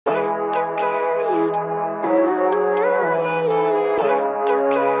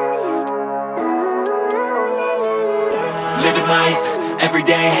life,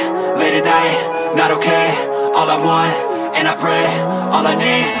 everyday, late at night, not okay. All I want, and I pray, all I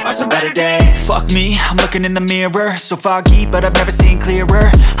need are some better days. Fuck me, I'm looking in the mirror, so foggy, but I've never seen clearer.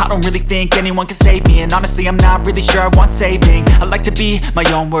 I don't really think anyone can save me, and honestly I'm not really sure I want saving. I like to be my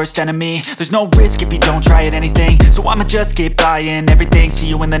own worst enemy. There's no risk if you don't try at anything, so I'ma just keep buying everything. See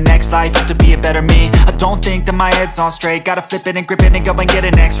you in the next life, have to be a better me. I don't think that my head's on straight, gotta flip it and grip it and go and get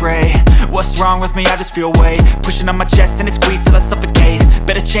an x-ray. What's wrong with me? I just feel weight pushing on my chest and it squeezes till I suffocate.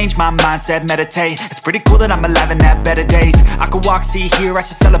 Better change my mindset, meditate. It's pretty cool that I'm alive and have better days. I could walk, see, hear, I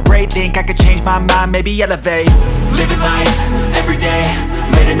should celebrate. Think I could change my mind, maybe elevate. Living life, everyday,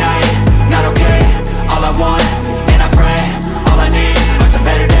 late at night, not okay. All I want, and I pray, all I need are some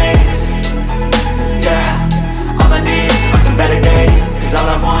better days. Yeah, all I need are some better days. Cause all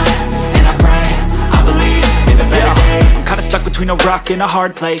I want, and I pray, I believe in the better days. I'm kinda stuck between a rock and a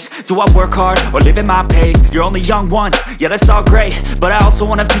hard place. Do I work hard or live at my pace? You're only young once, yeah that's all great, but I also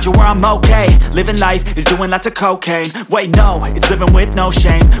want a future where I'm okay. Living life is doing lots of cocaine. Wait no, it's living with no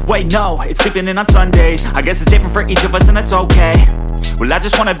shame. Wait no, it's sleeping in on Sundays. I guess it's different for each of us and that's okay. Well I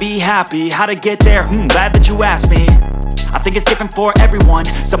just wanna be happy, how to get there? Glad that you asked me. I think it's different for everyone.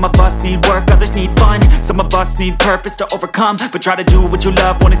 Some of us need work, others need fun. Some of us need purpose to overcome. But try to do what you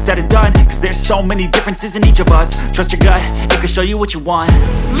love when it's said and done, cause there's so many differences in each of us. Trust your gut, it can show you what you want.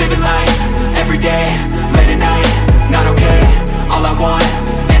 Living life, everyday, late at night, not okay. All I want,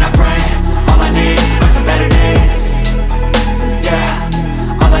 and I pray, all I need are some better days. Yeah,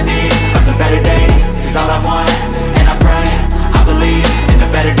 all I need are some better days. Cause all I want, and I pray, I believe in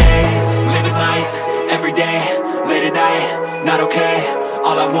the better days. Living life, everyday, late at night, not okay.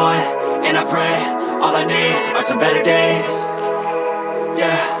 All I want, and I pray, all I need are some better days.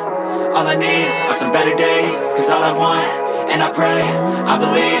 Yeah, all I need are some better days. Cause all I want, and I pray, I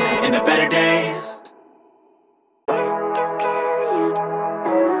believe in the better days.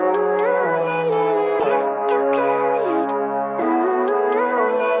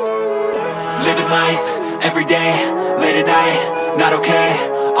 Living life, everyday, late at night, not okay.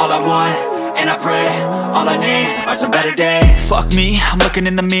 All I want, and I pray, all I need are some better days. Fuck me, I'm looking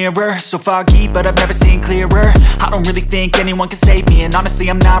in the mirror, so foggy, but I've never seen clearer. I don't really think anyone can save me, and honestly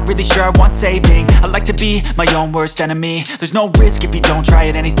I'm not really sure I want saving. I like to be my own worst enemy. There's no risk if you don't try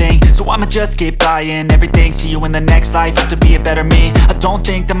at anything, so I'ma just keep buying everything. See you in the next life, have to be a better me. I don't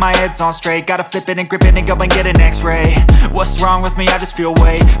think that my head's on straight, gotta flip it and grip it and go and get an x-ray. What's wrong with me? I just feel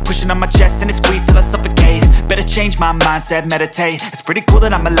weight pushing on my chest and it squeezes till I suffocate. Better change my mindset, meditate. It's pretty cool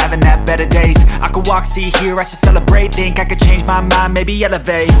that I'm alive and have better days. I could walk, see, hear, I should celebrate. Think I could change my mind, maybe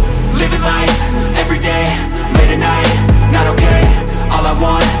elevate. Living life, everyday, late at night, not okay. All I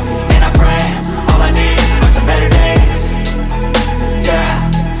want, and I pray, all I need are some better days.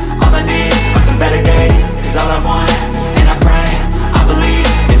 Yeah, all I need are some better days. Cause all I want, and I pray, I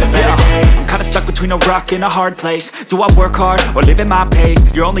believe in the better days. I'm kinda stuck between a rock and a hard place. Do I work hard or live at my pace?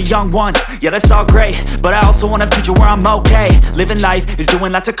 You're only young once, yeah that's all great, but I also want a future where I'm okay. Living life is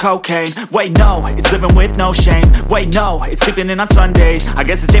doing lots of cocaine. Wait no, it's living with no shame. Wait no, it's sleeping in on Sundays. I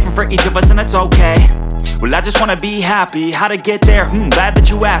guess it's different for each of us and that's okay. Well I just wanna be happy, how to get there? Glad that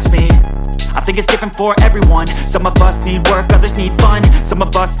you asked me. I think it's different for everyone. Some of us need work, others need fun. Some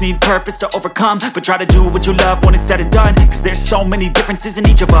of us need purpose to overcome. But try to do what you love when it's said and done, cause there's so many differences in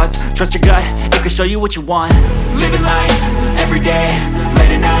each of us. Trust your gut, it can show you what you want. Living life, everyday,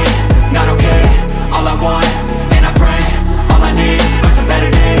 late at night, not okay. All I want, and I pray, all I need are some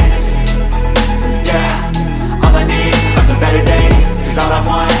better days. Yeah, all I need are some better days. Cause all I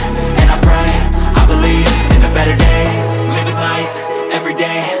want, and I pray, I believe in the better days. Living life,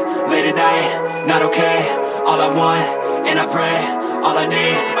 everyday, late at night, not okay. All I want, and I pray, all I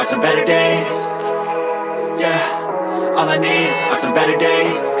need are some better days. Yeah, all I need are some better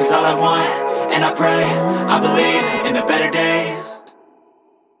days. Cause all I want, and I pray, I believe in the better days.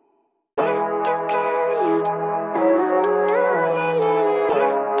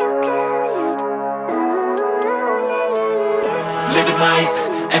 Living life,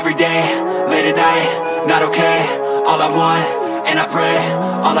 everyday, late at night, not okay. All I want, and I pray,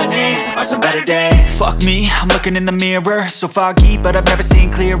 all I need are some better days. Fuck me, I'm looking in the mirror, so foggy, but I've never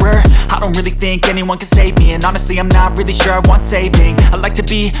seen clearer. I don't really think anyone can save me, and honestly I'm not really sure I want saving. I like to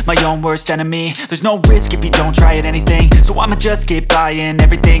be my own worst enemy. There's no risk if you don't try at anything, so I'ma just keep buying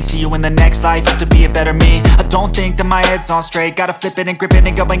everything. See you in the next life, have to be a better me. I don't think that my head's on straight, gotta flip it and grip it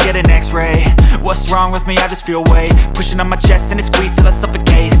and go and get an x-ray. What's wrong with me? I just feel weight pushing on my chest and it squeezes till I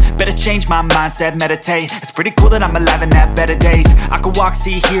suffocate. Better change my mindset, meditate. It's pretty cool that I'm alive and have better days. I could walk,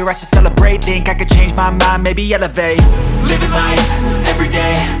 see, hear, I should celebrate. Think I could change my mind, maybe elevate. Living life,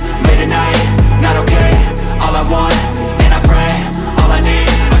 everyday, late at night, not okay. All I want, and I pray,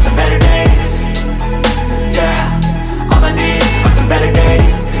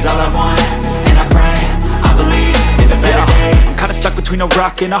 between a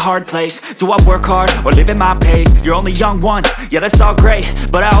rock and a hard place. Do I work hard or live at my pace? You're only young once, yeah that's all great,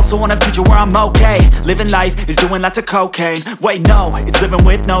 but I also want a future where I'm okay. Living life is doing lots of cocaine. Wait no, it's living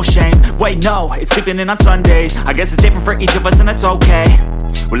with no shame. Wait no, it's sleeping in on Sundays. I guess it's different for each of us and that's okay.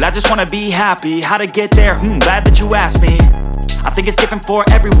 Well I just wanna be happy, how to get there? Glad that you asked me. I think it's different for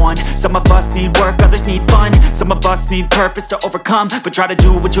everyone. Some of us need work, others need fun. Some of us need purpose to overcome. But try to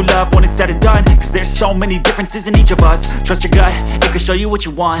do what you love when it's said and done, cause there's so many differences in each of us. Trust your gut, it can show you what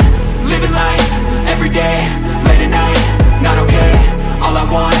you want. Living life, everyday, late at night, not okay. All I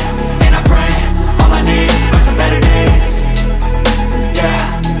want, and I pray, all I need are some better days.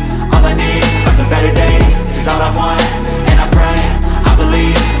 Yeah, all I need are some better days. Cause all I want, and I pray, I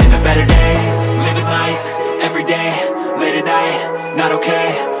believe in the better days. Living life, everyday, late at night, not okay.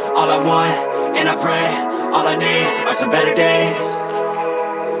 All I want, and I pray, all I need are some better days.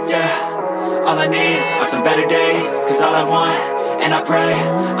 Yeah, all I need are some better days. Cause all I want, and I pray,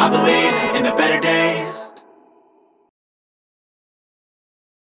 I believe in the better days.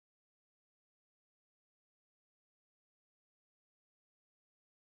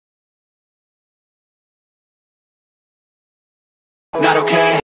 Not okay.